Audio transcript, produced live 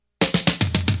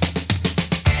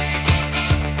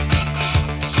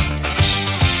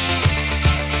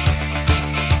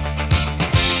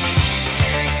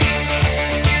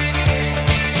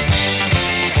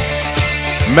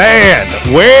Man,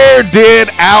 where did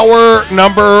our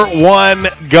number one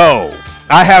go?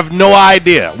 I have no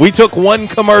idea. We took one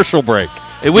commercial break.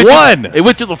 It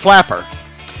went to the flapper.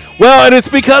 Well, and it's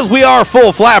because we are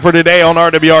full flapper today on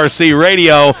RWRC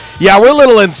Radio. Yeah, we're a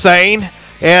little insane,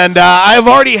 and I've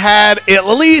already had at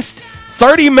least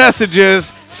 30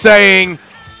 messages saying,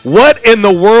 what in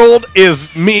the world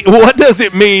what does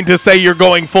it mean to say you're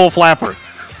going full flapper?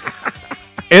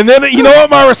 And then, you know what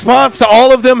my response to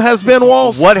all of them has been,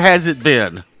 Walsh? What has it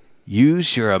been?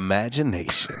 Use your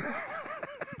imagination.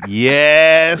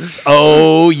 Yes.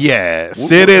 Oh, yes.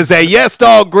 It is a Yes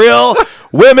Dog Grill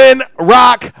Women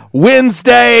Rock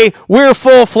Wednesday. We're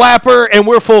full flapper, and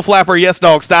we're full flapper Yes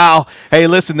Dog style. Hey,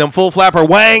 listen, them full flapper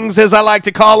wangs, as I like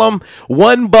to call them,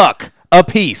 $1 a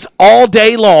piece all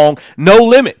day long. No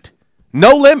limit.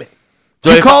 No limit.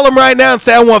 So you call them right now and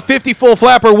say, I want 50 full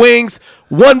flapper wings,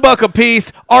 $1 a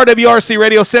piece, RWRC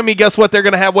Radio. Send me, guess what they're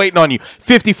going to have waiting on you?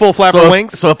 50 full flapper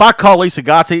wings. So if I call Lisa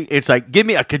Gotti, it's like, give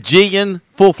me a kajillion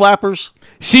full flappers.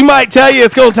 She might tell you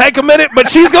it's going to take a minute, but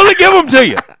she's going to give them to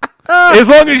you. As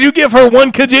long as you give her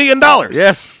 $1 kajillion.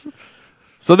 Yes.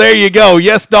 So there you go.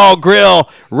 Yes Dog Grill,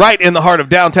 right in the heart of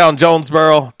downtown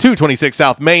Jonesboro, 226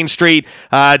 South Main Street.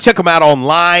 Check them out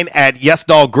online at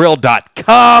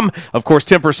yesdoggrill.com. Of course,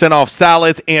 10% off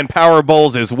salads and power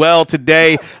bowls as well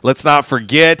today. Let's not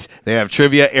forget, they have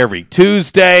trivia every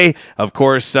Tuesday. Of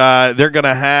course, they're going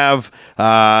to have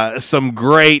some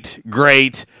great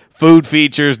food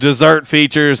features, dessert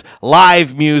features,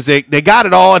 live music. They got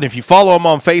it all, and if you follow them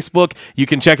on Facebook, you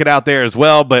can check it out there as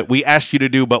well. But we asked you to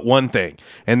do but one thing,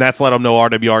 and that's let them know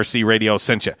RWRC Radio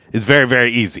sent you. It's very,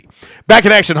 very easy. Back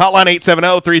in action, hotline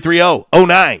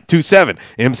 870-330-0927.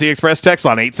 MC Express text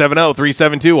line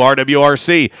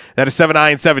 870-372-RWRC. That is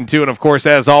 7972. And, of course,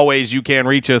 as always, you can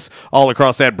reach us all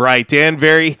across that bright and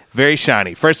very, very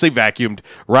shiny, freshly vacuumed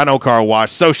Rhino Car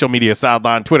Wash, social media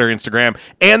sideline, Twitter, Instagram,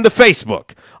 and the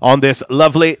Facebook on this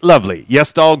lovely, lovely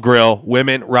Yes Dog Grill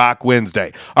Women Rock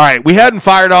Wednesday. All right, we hadn't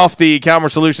fired off the Calmer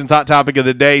Solutions Hot Topic of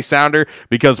the Day sounder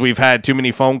because we've had too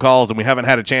many phone calls and we haven't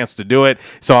had a chance to do it.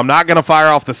 So I'm not going to fire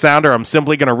off the sounder. I'm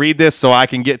simply going to read this so I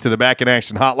can get to the Back in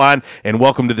Action hotline. And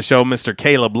welcome to the show, Mr.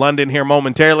 Caleb London here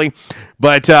momentarily.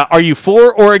 But are you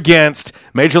for or against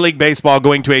Major League Baseball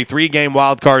going to a 3-game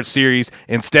wildcard series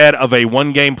instead of a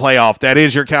 1-game playoff? That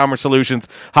is your Calmer Solutions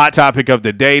Hot Topic of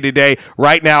the Day today.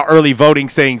 Right now, early voting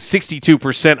saying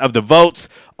 62% of the votes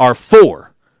are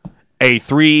for a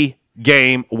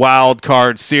 3-game wild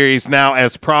card series. Now,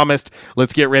 as promised,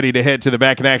 let's get ready to head to the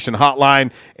Back in Action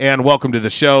hotline and welcome to the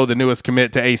show the newest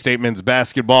commit to A-State men's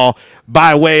basketball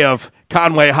by way of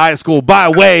Conway High School, by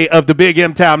way of the big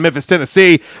M-Town, Memphis,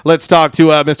 Tennessee. Let's talk to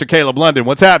Mr. Caleb London.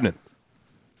 What's happening?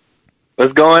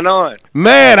 What's going on?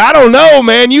 Man, I don't know,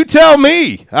 man. You tell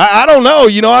me. I don't know.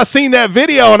 You know, I seen that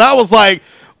video and I was like,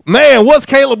 man, what's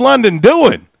Caleb London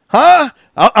doing? Huh?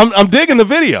 I'm digging the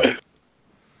video.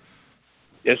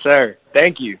 Yes, sir.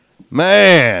 Thank you.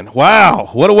 Man, wow.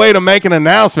 What a way to make an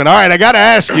announcement. All right, I got to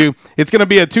ask you. It's going to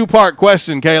be a 2-part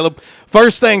question, Caleb.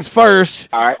 First things first,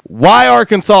 all right. Why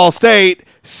Arkansas State?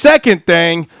 Second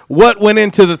thing, what went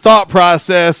into the thought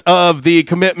process of the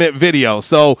commitment video?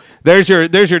 So there's your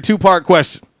 2-part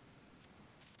question.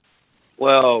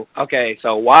 Well, okay,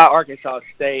 so why Arkansas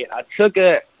State? I took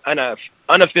an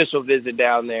unofficial visit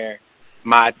down there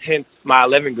my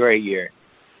 11th grade year,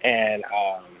 and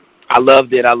I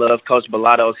loved it. I love Coach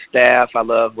Bellato's staff. I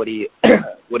love what he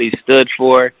stood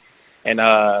for, and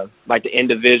like the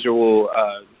individual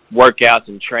workouts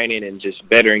and training and just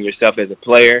bettering yourself as a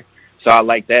player. So I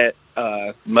like that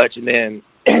much. And then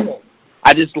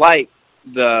I just like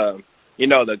the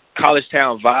college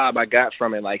town vibe I got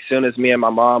from it. Like, soon as me and my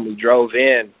mom, we drove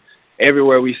in,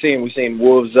 everywhere we seen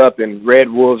wolves up and red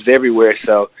wolves everywhere.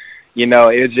 So,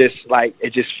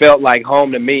 it just felt like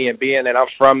home to me. And being that I'm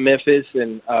from Memphis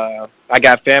and I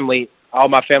got family, all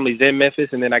my family's in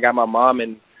Memphis, and then I got my mom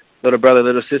and little brother,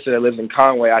 little sister that lives in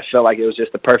Conway, I felt like it was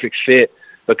just the perfect fit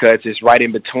because it's right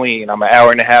in between. I'm an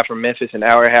hour and a half from Memphis, an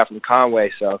hour and a half from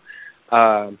Conway. So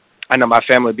I know my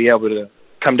family would be able to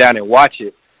come down and watch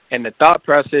it. And the thought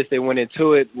process that went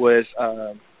into it was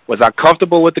I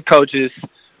comfortable with the coaches?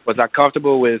 Was I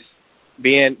comfortable with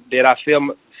did I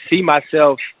see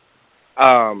myself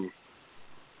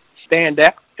stand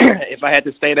out if I had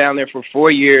to stay down there for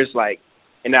 4 years,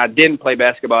 and I didn't play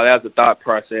basketball? That was the thought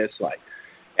process,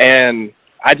 and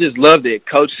I just loved it.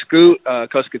 Coach Scoot,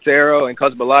 Coach Catero, and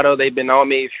Coach Bellato, they've been on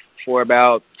me for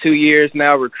about 2 years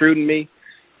now, recruiting me,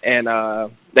 and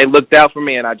they looked out for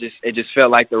me, and it just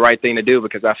felt like the right thing to do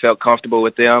because I felt comfortable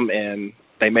with them, and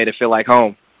they made it feel like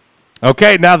home.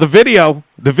 Okay, now the video.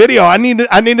 I need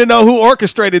to know who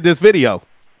orchestrated this video.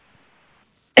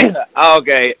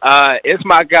 Okay, it's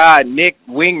my guy Nick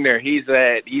Wingner. He's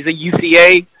a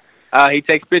UCA. He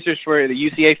takes pictures for the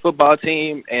UCA football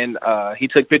team, and he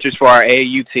took pictures for our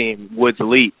AAU team, Woods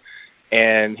Elite.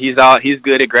 And he's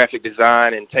good at graphic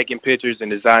design and taking pictures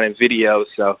and designing videos.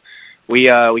 So we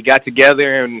got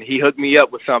together, and he hooked me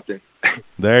up with something.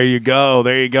 There you go.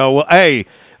 There you go. Well, hey,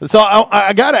 so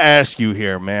I got to ask you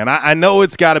here, man. I know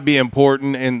it's got to be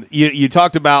important, and you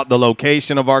talked about the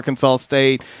location of Arkansas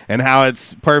State and how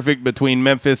it's perfect between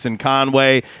Memphis and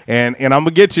Conway, and I'm going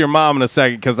to get to your mom in a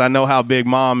second because I know how big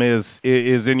mom is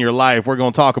in your life. We're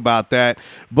going to talk about that.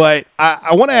 But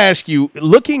I want to ask you,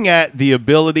 looking at the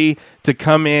ability to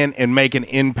come in and make an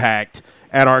impact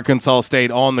at Arkansas State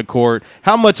on the court,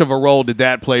 how much of a role did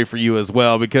that play for you as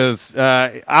well? Because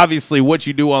obviously what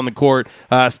you do on the court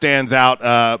stands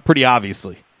out pretty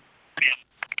obviously.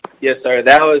 Yes, sir.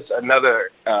 That was another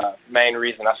main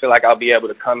reason. I feel like I'll be able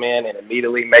to come in and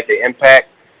immediately make an impact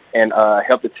and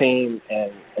help the team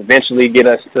and eventually get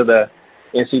us to the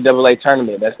NCAA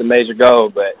tournament. That's the major goal.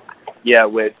 But, yeah,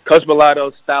 with Coach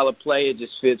Bellato's style of play, it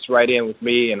just fits right in with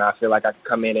me, and I feel like I can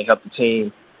come in and help the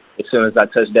team as soon as I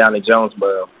touch down in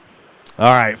Jonesboro.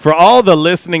 All right. For all the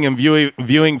listening and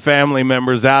viewing family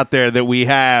members out there that we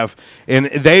have, and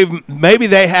maybe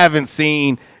they haven't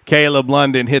seen Caleb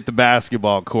London hit the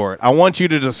basketball court, I want you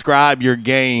to describe your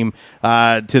game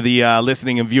to the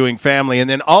listening and viewing family, and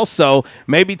then also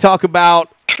maybe talk about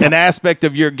an aspect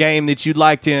of your game that you'd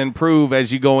like to improve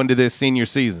as you go into this senior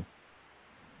season.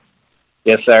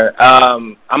 Yes, sir.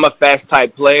 I'm a fast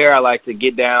type player. I like to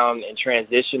get down and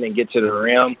transition and get to the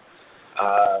rim.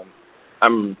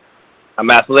 I'm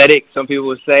athletic, some people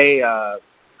would say.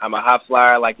 I'm a high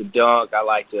flyer. I like to dunk. I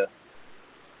like to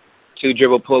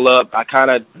dribble, pull up. I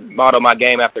kind of model my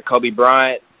game after Kobe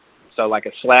Bryant, so like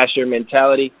a slasher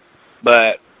mentality.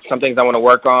 But some things I want to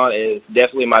work on is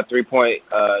definitely my three-point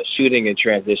shooting in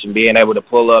transition, being able to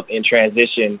pull up in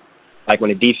transition, like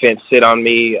when the defense sit on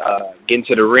me, getting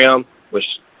to the rim, which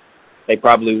they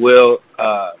probably will.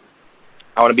 I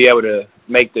want to be able to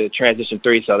make the transition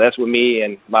three. So that's what me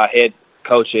and my head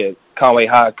coach at Conway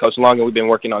High, Coach Longan, we've been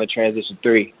working on the transition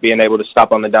three, being able to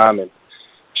stop on the dime and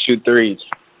shoot threes.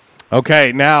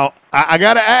 Okay, now I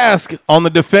got to ask, on the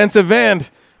defensive end,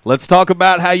 let's talk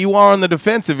about how you are on the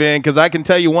defensive end, because I can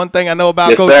tell you one thing I know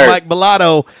about Yes, Coach sir. Mike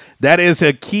Bellato. That is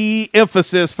a key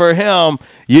emphasis for him.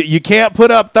 You can't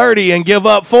put up 30 and give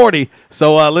up 40.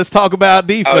 So let's talk about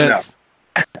defense.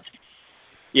 Oh, no.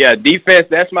 Yeah, defense,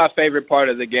 that's my favorite part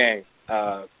of the game.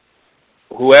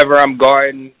 Whoever I'm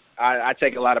guarding, I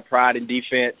take a lot of pride in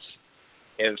defense.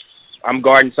 If I'm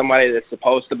guarding somebody that's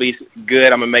supposed to be good,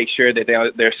 I'm going to make sure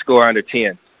that they're score under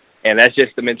 10. And that's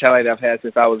just the mentality that I've had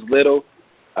since I was little.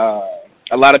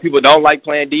 A lot of people don't like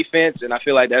playing defense, and I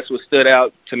feel like that's what stood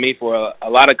out to me for a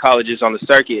lot of colleges on the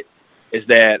circuit, is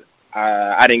that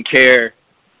I didn't care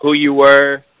who you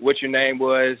were, what your name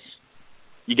was.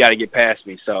 You got to get past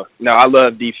me. So, no, I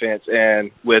love defense.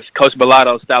 And with Coach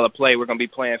Bellato's style of play, we're going to be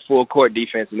playing full court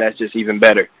defense, and that's just even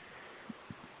better.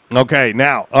 Okay,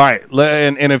 now, all right,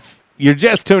 and if you're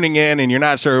just tuning in and you're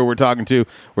not sure who we're talking to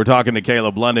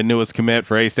Caleb London, newest commit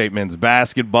for A-State men's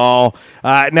basketball.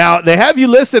 Now, they have you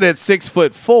listed at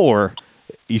 6'4".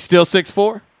 You still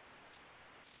 6'4"?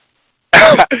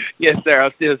 Yes, sir.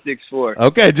 I'm still 6'4".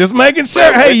 Okay, just making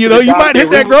sure. Hey, you might hit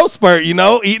that growth spurt,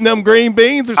 eating them green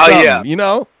beans or something,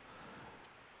 yeah.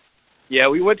 Yeah,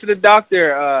 we went to the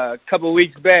doctor a couple of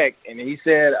weeks back, and he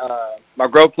said my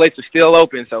growth plates are still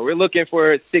open, so we're looking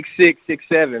for 6'6",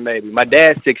 6'7", maybe. My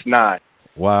dad's 6'9".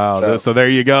 Wow, so there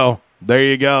you go. There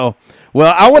you go.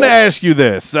 Well, I want to ask you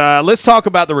this. Let's talk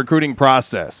about the recruiting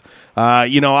process.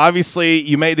 Obviously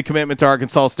you made the commitment to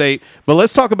Arkansas State, but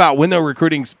let's talk about when the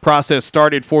recruiting process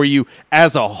started for you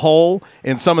as a whole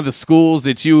and some of the schools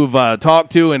that you've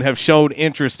talked to and have showed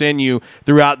interest in you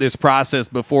throughout this process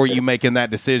before you making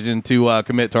that decision to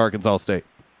commit to Arkansas State.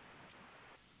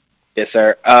 Yes,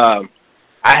 sir. I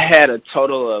had a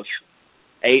total of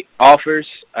 8 offers.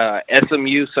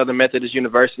 SMU, Southern Methodist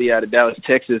University out of Dallas,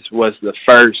 Texas, was the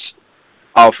first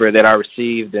offer that I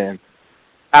received, and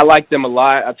I liked them a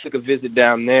lot. I took a visit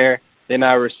down there. Then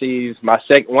I received my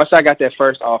second. Once I got that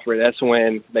first offer, that's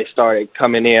when they started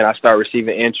coming in. I started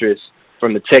receiving interest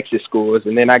from the Texas schools,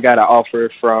 and then I got an offer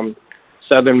from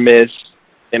Southern Miss,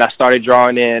 and I started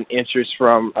drawing in interest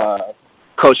from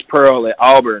Coach Pearl at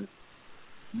Auburn.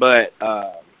 But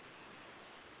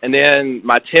and then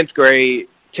my 10th grade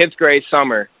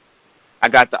summer, I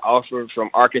got the offer from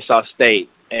Arkansas State,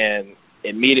 and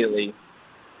immediately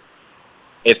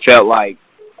it felt like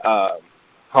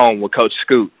home with Coach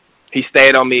Scoot. He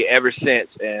stayed on me ever since,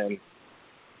 and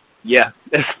yeah,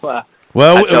 that's why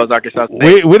Well, I chose Arkansas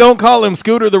State. we don't call him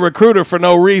Scooter the Recruiter for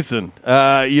no reason.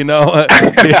 He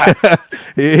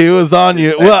was on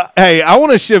you. Well, hey, I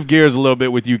want to shift gears a little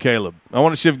bit with you, Caleb. I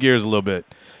want to shift gears a little bit.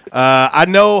 I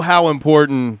know how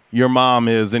important your mom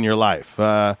is in your life.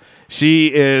 She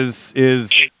is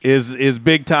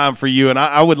big time for you, and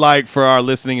I would like for our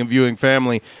listening and viewing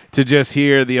family to just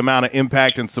hear the amount of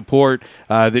impact and support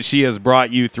that she has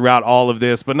brought you throughout all of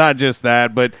this. But not just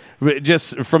that, but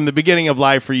just from the beginning of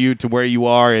life for you to where you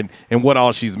are, and what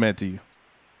all she's meant to you.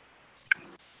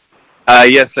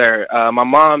 Yes, sir. My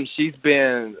mom, she's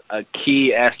been a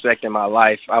key aspect in my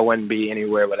life. I wouldn't be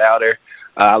anywhere without her.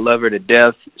 I love her to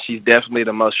death. She's definitely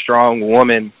the most strong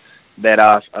woman that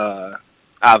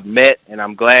I've met, and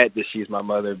I'm glad that she's my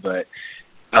mother. But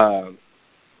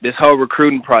this whole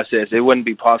recruiting process, it wouldn't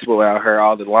be possible without her.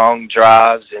 All the long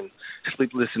drives and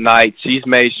sleepless nights, she's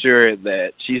made sure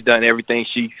that she's done everything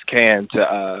she can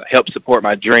to help support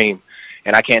my dream,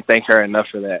 and I can't thank her enough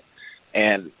for that.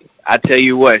 And I tell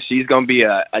you what, she's going to be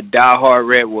a diehard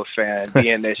Red Wolf fan,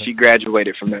 being that she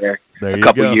graduated from there a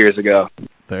couple years ago.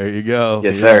 There you go.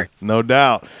 Yes, sir. No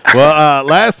doubt. Well,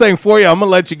 last thing for you, I'm going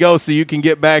to let you go so you can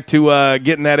get back to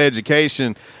getting that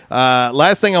education.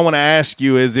 Last thing I want to ask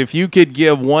you is if you could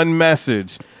give one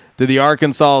message to the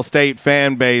Arkansas State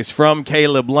fan base from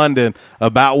Caleb London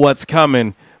about what's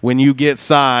coming when you get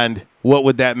signed, what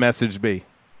would that message be?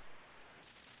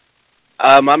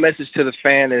 My message to the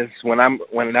fan is when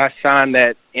I sign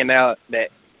that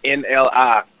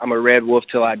NLI, I'm a Red Wolf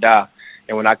till I die.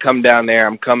 And when I come down there,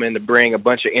 I'm coming to bring a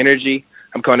bunch of energy.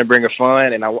 I'm coming to bring a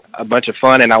bunch of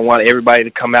fun, and I want everybody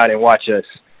to come out and watch us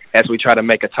as we try to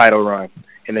make a title run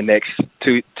in the next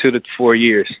 2 to 4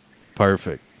 years.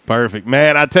 Perfect.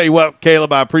 Man, I tell you what,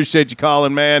 Caleb, I appreciate you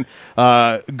calling, man.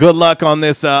 Good luck on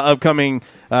this upcoming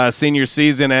senior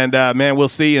season, and, man, we'll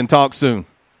see you and talk soon.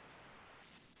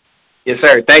 Yes,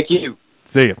 sir. Thank you.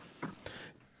 See you.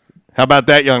 How about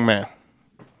that, young man?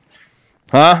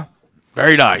 Huh?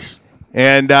 Very nice.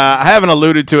 And I haven't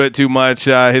alluded to it too much.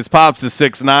 His pops is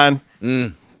 6'9".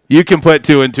 You can put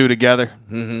 2 and 2 together.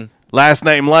 Mm-hmm. Last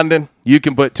name London, you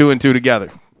can put 2 and 2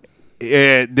 together.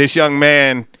 This young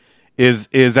man is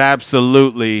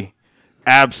absolutely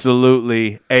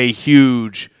a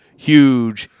huge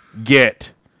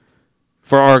get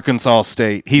for Arkansas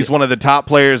State. He's one of the top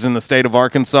players in the state of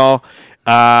Arkansas.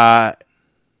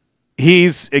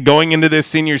 He's going into this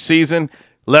senior season.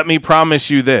 Let me promise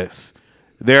you this.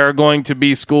 There are going to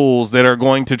be schools that are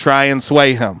going to try and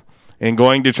sway him and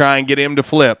going to try and get him to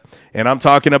flip. And I'm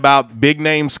talking about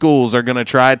big-name schools are going to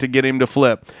try to get him to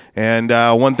flip. And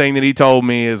one thing that he told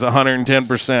me is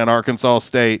 110% Arkansas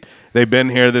State. They've been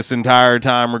here this entire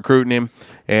time recruiting him.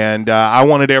 And I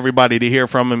wanted everybody to hear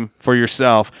from him for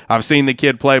yourself. I've seen the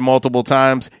kid play multiple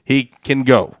times. He can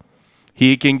go.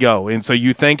 And so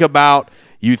you think about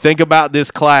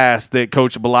this class that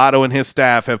Coach Bellato and his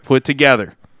staff have put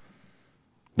together.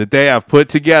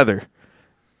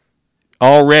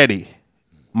 Already.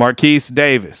 Marquise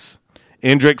Davis,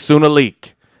 Indrick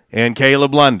Sunalik, and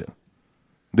Caleb London.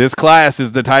 This class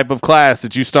is the type of class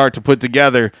that you start to put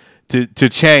together to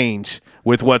change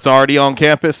with what's already on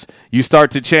campus. You start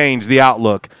to change the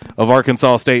outlook of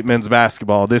Arkansas State men's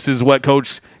basketball. This is what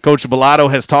Coach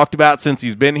Bellato has talked about since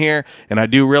he's been here, and I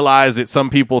do realize that some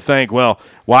people think, well,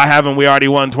 why haven't we already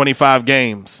won 25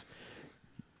 games?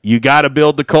 You got to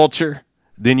build the culture,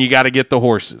 then you got to get the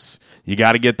horses. You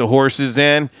got to get the horses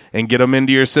in and get them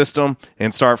into your system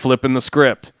and start flipping the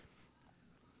script.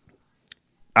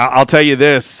 I'll tell you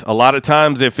this, a lot of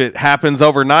times if it happens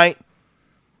overnight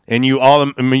and you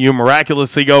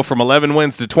miraculously go from 11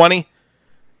 wins to 20,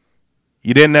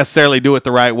 you didn't necessarily do it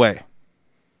the right way.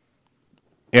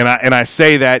 And I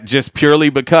say that just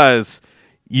purely because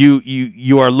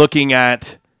you are looking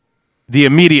at the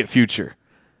immediate future.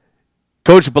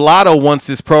 Coach Bellato wants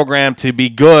this program to be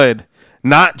good,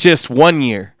 not just 1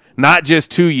 year, not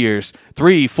just 2 years,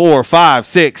 3, 4, 5,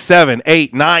 6, 7,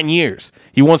 8, 9 years.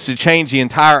 He wants to change the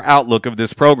entire outlook of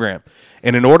this program.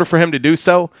 And in order for him to do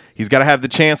so, he's got to have the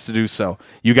chance to do so.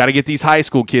 You got to get these high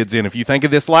school kids in. If you think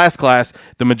of this last class,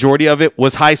 the majority of it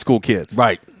was high school kids.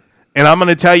 Right. And I'm going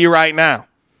to tell you right now,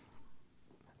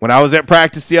 when I was at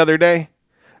practice the other day,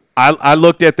 I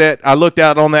looked at that. I looked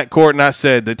out on that court and I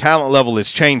said, the talent level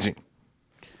is changing.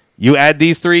 You add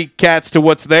these 3 cats to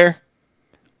what's there,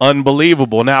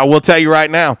 unbelievable. Now, I will tell you right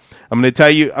now, I'm going to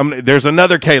tell you, there's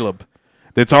another Caleb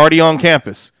that's already on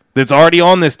campus, that's already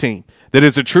on this team, that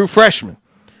is a true freshman.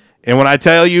 And when I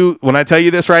tell you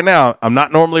this right now, I'm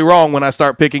not normally wrong when I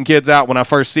start picking kids out when I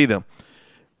first see them.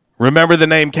 Remember the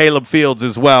name Caleb Fields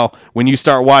as well when you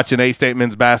start watching A-State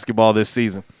men's basketball this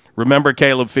season. Remember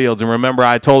Caleb Fields, and remember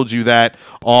I told you that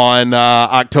on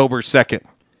October 2nd.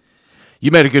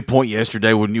 You made a good point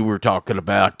yesterday when you were talking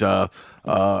about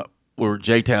where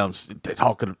J-Town's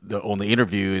talking on the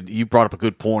interview, and you brought up a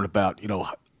good point about,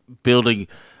 building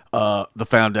the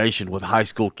foundation with high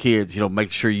school kids,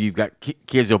 make sure you've got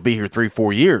kids that'll be here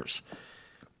 3-4 years.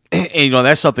 And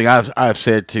that's something I've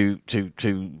said to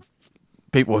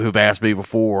people who've asked me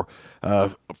before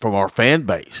from our fan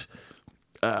base.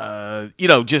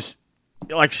 Just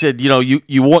like I said,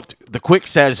 you want the quick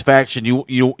satisfaction. You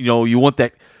want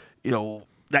that,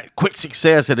 that quick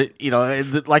success, and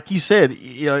it, like you said,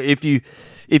 if you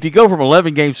go from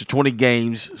 11 games to 20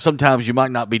 games, sometimes you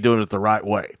might not be doing it the right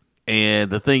way.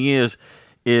 And the thing is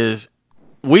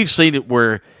we've seen it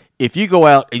where if you go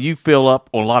out and you fill up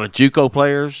on a lot of JUCO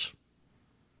players,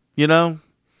 with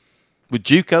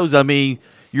JUCOs, I mean,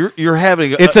 you're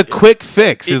having it's a quick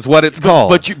fix, is what it's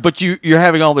called. But you're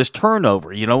having all this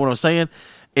turnover. You know what I'm saying?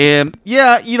 And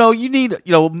yeah, you need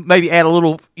maybe add a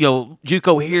little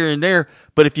JUCO here and there.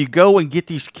 But if you go and get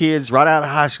these kids right out of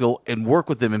high school and work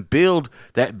with them and build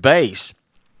that base,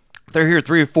 they're here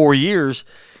 3 or 4 years.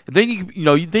 Then you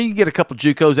get a couple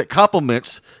JUCOs that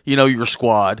complements your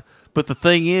squad. But the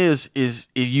thing is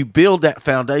you build that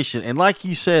foundation, and like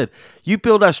you said, you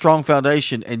build that strong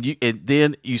foundation, and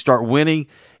then you start winning.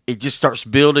 It just starts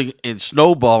building and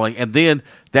snowballing, and then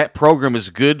that program is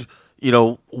good,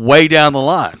 way down the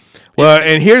line. Well,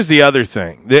 and here's the other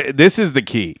thing. This is the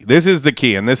key. This is the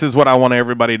key, and this is what I want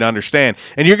everybody to understand.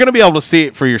 And you're going to be able to see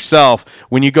it for yourself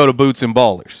when you go to Boots and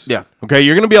Ballers. Yeah. Okay,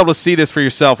 you're going to be able to see this for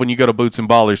yourself when you go to Boots and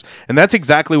Ballers, and that's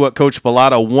exactly what Coach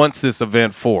Pilato wants this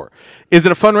event for. Is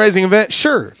it a fundraising event?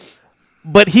 Sure.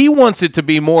 But he wants it to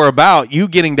be more about you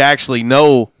getting to actually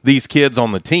know these kids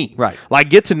on the team. Right. Like,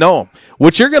 get to know them.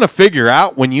 What you're going to figure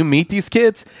out when you meet these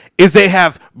kids is they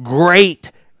have great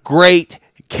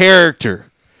character.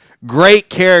 Great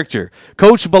character.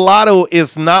 Coach Pilato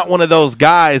is not one of those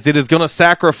guys that is going to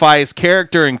sacrifice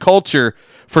character and culture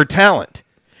for talent.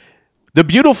 The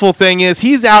beautiful thing is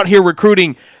he's out here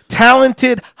recruiting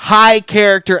talented,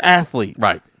 high-character athletes.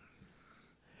 Right.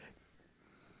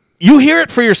 You hear it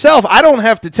for yourself. I don't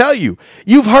have to tell you.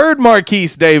 You've heard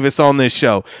Marquise Davis on this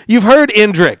show. You've heard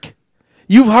Endrick.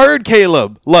 You've heard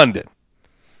Caleb London.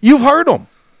 You've heard them.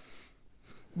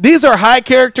 These are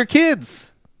high-character kids.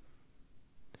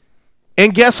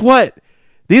 And guess what?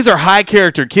 These are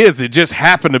high-character kids that just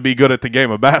happen to be good at the game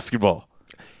of basketball.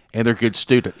 And they're good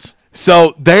students.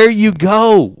 So there you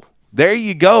go. There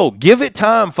you go. Give it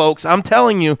time, folks. I'm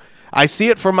telling you, I see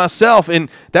it for myself.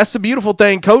 And that's the beautiful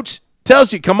thing. Coach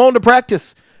tells you, come on to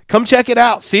practice. Come check it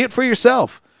out. See it for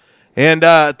yourself. And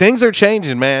things are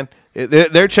changing, man.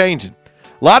 They're changing.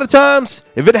 A lot of times,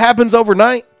 if it happens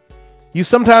overnight, you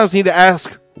sometimes need to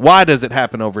ask, why does it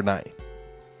happen overnight?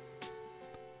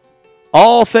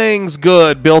 All things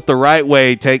good built the right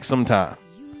way take some time.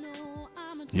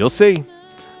 You'll see.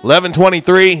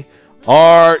 11:23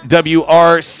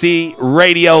 RWRC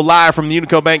Radio live from the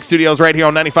Unico Bank Studios right here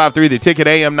on 95.3 The Ticket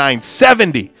AM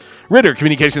 970. Ritter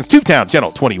Communications Tubetown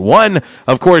Channel 21.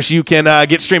 Of course, you can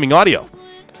get streaming audio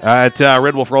at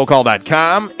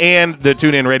redwolfrollcall.com and the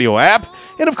TuneIn Radio app.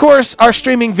 And, of course, our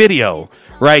streaming video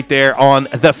right there on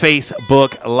the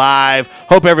Facebook Live.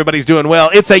 Hope everybody's doing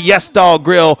well. It's a Yes Dog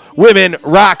Grill Women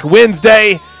Rock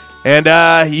Wednesday.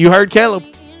 And you heard Caleb.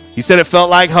 He said it felt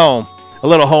like home. A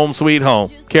little home sweet home.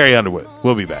 Carrie Underwood.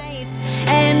 We'll be back.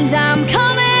 And I'm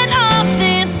coming.